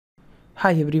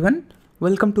Hi everyone,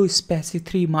 welcome to Spacy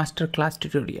 3 Masterclass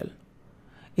tutorial.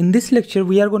 In this lecture,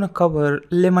 we are going to cover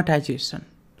lemmatization.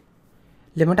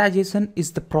 Lemmatization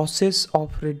is the process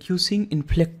of reducing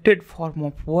inflected form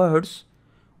of words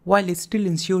while still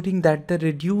ensuring that the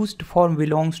reduced form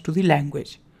belongs to the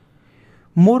language.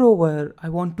 Moreover, I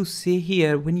want to say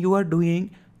here, when you are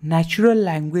doing natural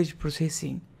language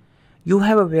processing, you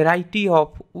have a variety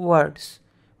of words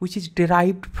which is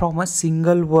derived from a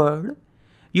single word.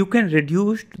 You can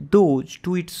reduce those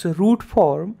to its root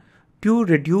form to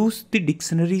reduce the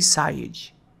dictionary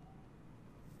size.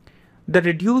 That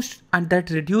reduced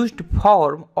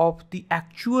form of the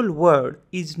actual word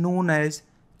is known as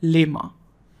lemma.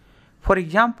 For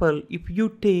example, if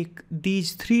you take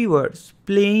these three words,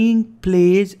 playing,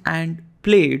 plays, and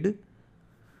played,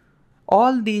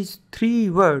 all these three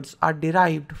words are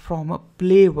derived from a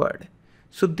play word.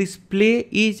 So this play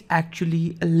is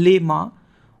actually a lemma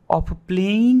of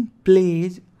playing,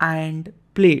 plays, and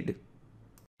played.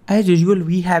 As usual,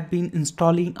 we have been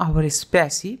installing our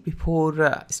Spacy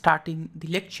before starting the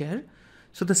lecture.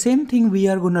 So the same thing we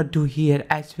are going to do here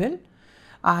as well.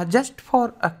 Just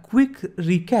for a quick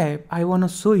recap, I want to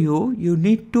show you, you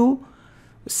need to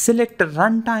select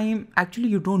runtime. Actually,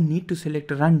 you don't need to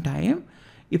select runtime.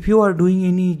 If you are doing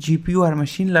any GPU or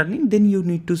machine learning, then you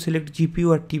need to select GPU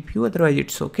or TPU, otherwise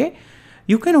it's okay.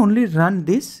 You can only run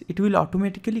this. It will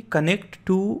automatically connect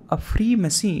to a free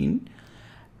machine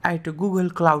at a Google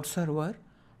Cloud server,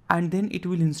 and then it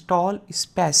will install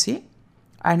Spacy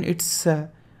and its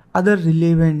other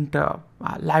relevant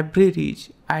libraries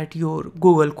at your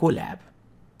Google Colab.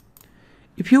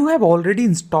 If you have already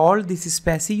installed this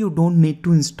Spacy, you don't need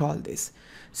to install this.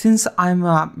 Since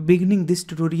I'm beginning this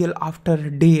tutorial after a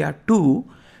day or two,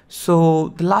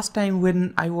 so the last time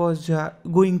when I was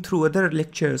going through other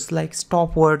lectures like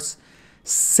stop words,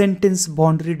 sentence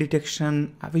boundary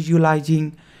detection,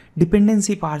 visualizing,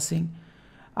 dependency parsing,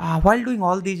 while doing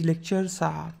all these lectures,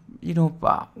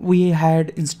 we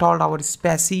had installed our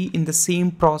Spacy in the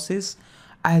same process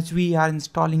as we are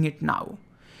installing it now.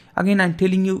 Again, I'm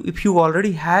telling you, if you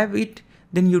already have it,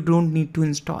 then you don't need to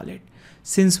install it.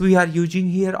 Since we are using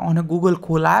here on a Google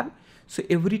Colab, so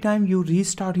every time you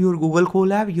restart your Google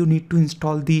Colab, you need to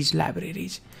install these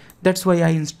libraries. That's why I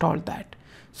installed that.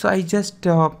 So I just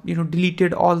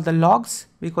deleted all the logs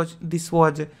because this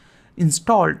was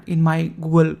installed in my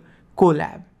Google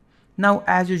Colab. Now,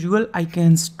 as usual, I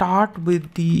can start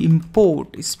with the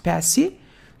import Spacy.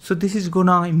 So this is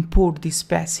gonna import the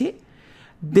Spacy.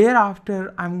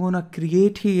 Thereafter, I'm gonna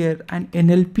create here an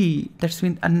NLP, that's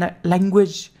mean a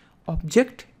language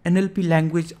object, NLP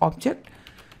language object,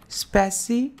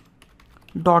 Spacy.load.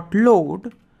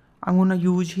 I'm gonna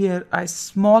use here a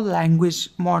small language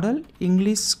model,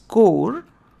 English Core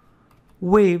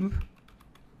Web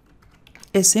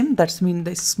SM, that's mean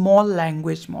the small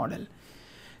language model.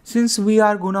 Since we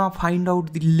are gonna find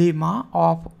out the lemma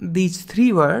of these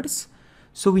three words,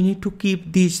 so we need to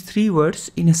keep these three words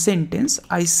in a sentence.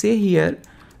 I say here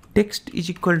text is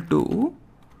equal to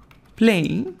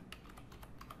playing,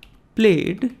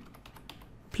 played,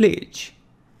 plays,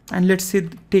 and let's say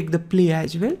take the play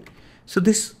as well. So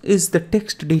this is the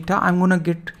text data. I'm gonna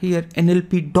get here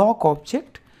NLP doc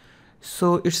object.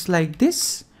 So it's like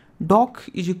this, doc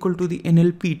is equal to the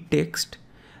NLP text.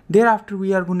 Thereafter,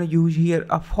 we are gonna use here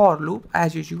a for loop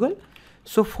as usual.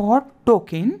 So for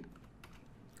token,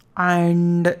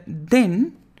 and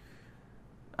then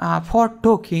for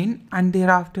token, and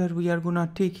thereafter we are gonna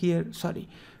take here,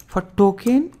 for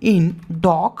token in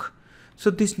doc. So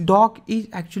this doc is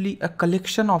actually a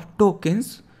collection of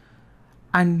tokens,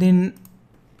 and then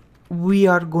we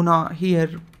are gonna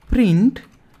here print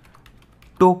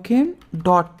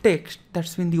token.text,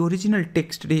 that's when the original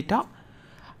text data,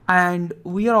 and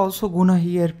we are also gonna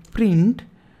here print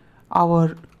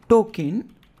our token.lemma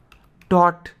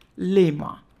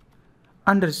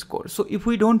underscore. So if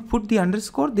we don't put the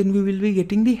underscore, then we will be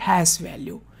getting the hash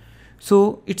value.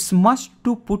 So it's must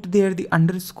to put there the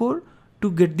underscore to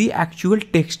get the actual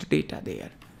text data there.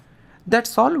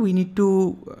 That's all we need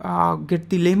to get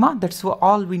the lemma. That's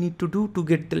all we need to do to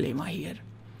get the lemma here.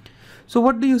 So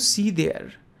what do you see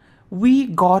there? We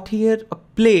got here a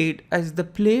played as the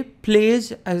play,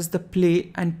 plays as the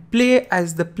play, and play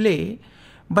as the play,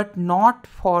 but not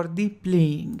for the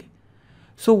playing.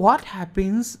 So what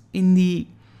happens in the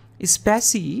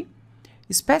Spacy?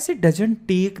 Spacy doesn't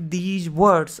take these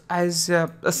words as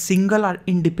a single or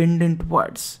independent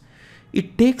words.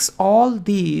 It takes all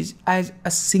these as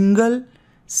a single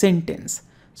sentence.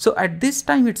 So at this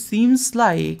time, it seems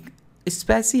like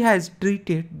Spacy has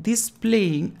treated this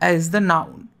playing as the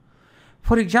noun.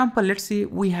 For example, let's say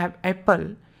we have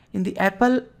apple In the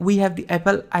apple, we have the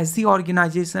apple as the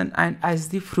organization and as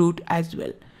the fruit as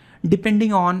well,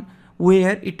 depending on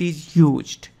where it is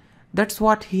used. That's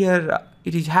what here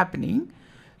it is happening.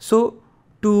 So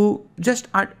to just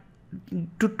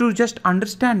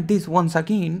understand this once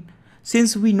again,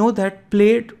 since we know that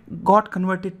played got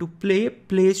converted to play,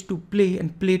 plays to play,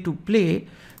 and play to play,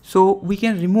 so we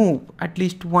can remove at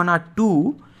least one or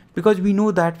two, because we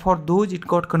know that for those it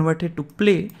got converted to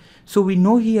play. So we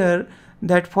know here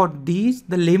that for these,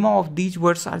 the lemma of these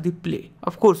words are the play.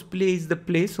 Of course, play is the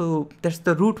play, so that's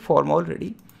the root form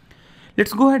already.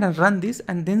 Let's go ahead and run this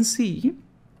and then see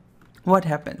what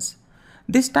happens.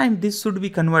 This time this should be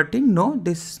converting. No,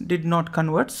 this did not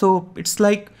convert. So it's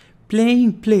like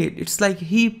playing, played. It's like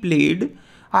he played,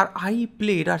 or I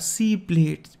played, or she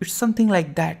played. It's something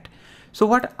like that. So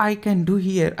what I can do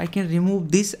here, I can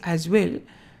remove this as well.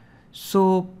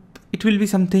 So it will be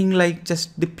something like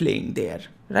just the playing there,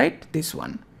 right? This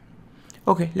one.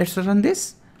 Okay, let's run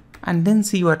this and then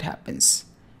see what happens.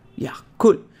 Yeah,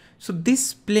 cool. So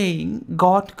this playing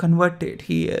got converted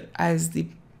here as the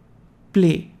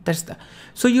play. That's the,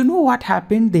 so you know what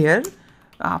happened there.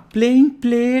 Playing,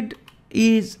 played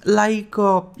is like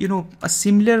you know, a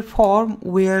similar form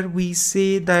where we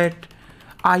say that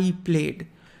I played.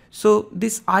 So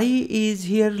this I is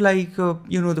here like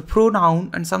you know, the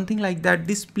pronoun and something like that.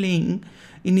 This playing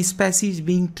in Spacy is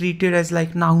being treated as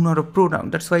like noun or a pronoun.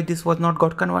 That's why this was not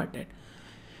got converted.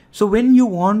 So when you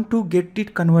want to get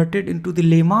it converted into the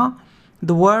lemma,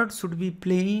 the word should be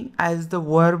playing as the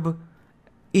verb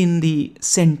in the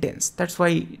sentence. That's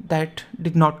why that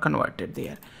did not convert it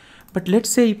there. But let's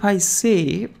say if I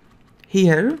say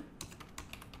here,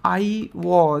 I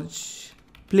was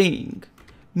playing,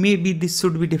 maybe this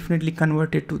should be definitely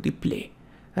converted to the play,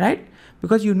 right?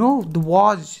 Because you know, the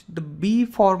was, the B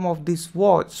form of this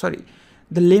was, sorry,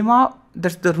 the lemma,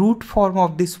 that's the root form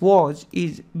of this was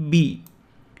is B,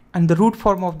 and the root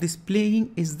form of this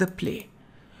playing is the play.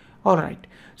 All right.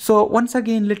 So once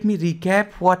again, let me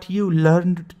recap what you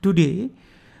learned today.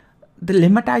 The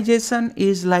lemmatization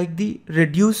is like the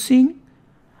reducing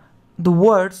the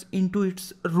words into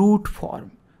its root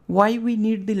form. Why we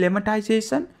need the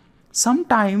lemmatization?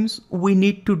 Sometimes we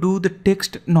need to do the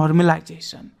text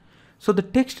normalization. So the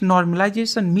text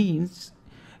normalization means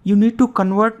you need to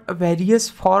convert a various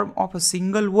form of a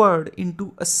single word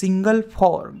into a single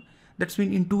form. That's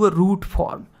mean into a root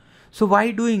form. So by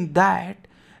doing that,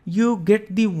 you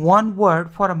get the one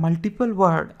word for a multiple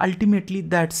word, ultimately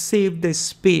that save the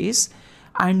space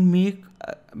and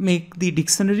make the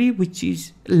dictionary which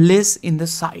is less in the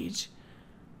size.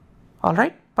 All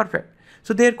right, perfect.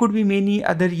 So there could be many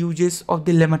other uses of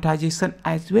the lemmatization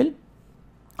as well.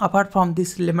 Apart from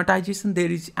this lemmatization,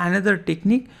 there is another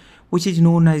technique which is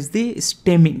known as the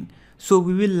stemming. So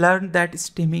we will learn that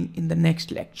stemming in the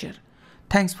next lecture.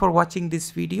 Thanks for watching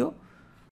this video.